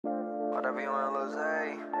Whatever you want, Lil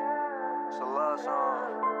Zay. It's a love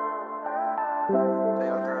song. Tell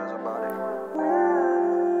your girls about it.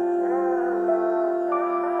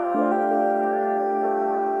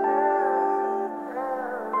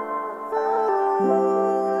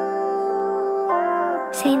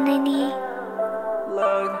 Say 98.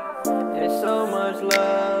 Look, it's so much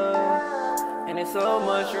love, and it's so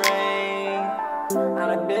much rain.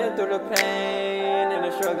 I've been through the pain and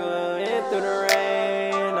the struggle and through the rain.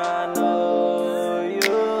 I know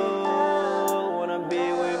you wanna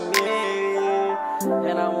be with me,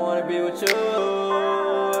 and I wanna be with you.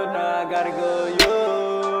 Now I gotta go you.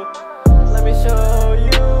 Let me show you.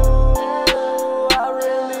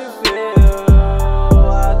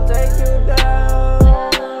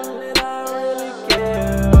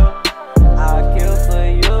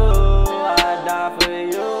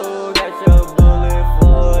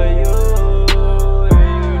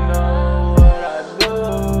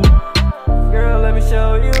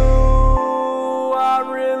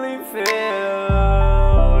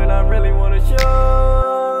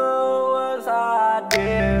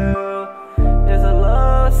 It's a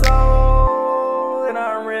love song, and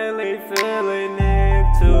I'm really feeling it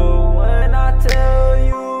too. When I tell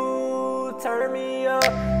you, turn me up,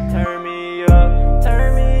 turn me up,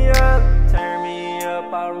 turn me up, turn me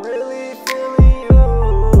up, I'm really feeling you.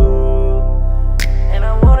 And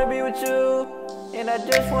I wanna be with you, and I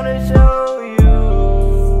just wanna show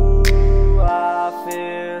you how I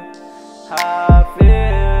feel, how I feel.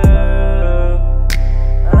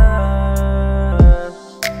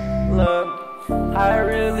 I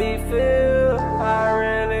really feel, I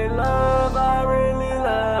really love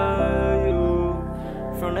you.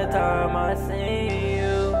 From the time I see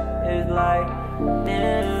you, it's like,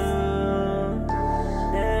 damn,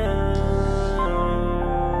 damn.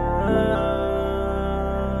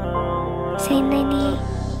 Say 98.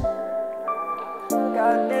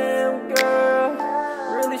 Goddamn girl,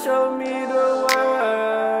 really showed me the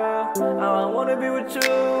world. I wanna be with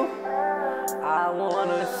you, I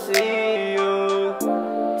wanna see you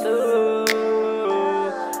too.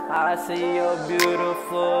 I see your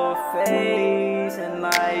beautiful face and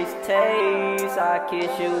nice taste. I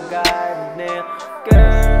kiss you, goddamn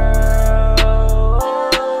girl.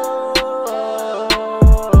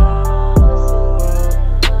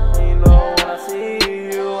 You know when I see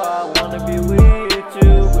you, I wanna be with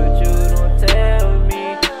you, but you don't tell me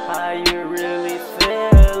how you really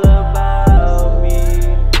feel about me.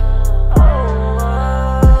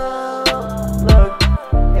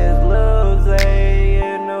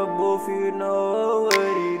 You know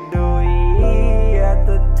what he do, he at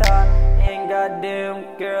the top, and goddamn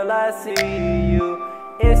girl, I see you.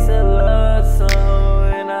 It's a love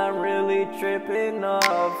song, and I'm really tripping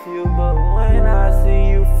off you. But when I see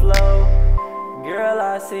you flow, girl,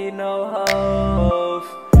 I see no hoes.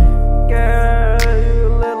 Girl, you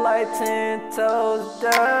look like 10 toes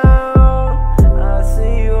down. I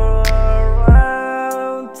see you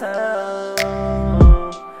around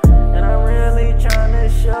town, and I'm really trying to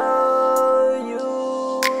show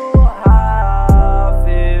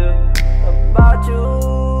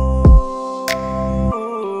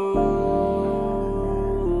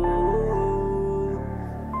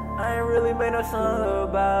made a song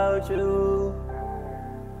about you.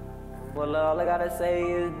 Well, all I gotta say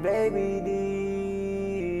is baby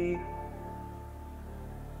D.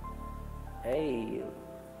 Hey.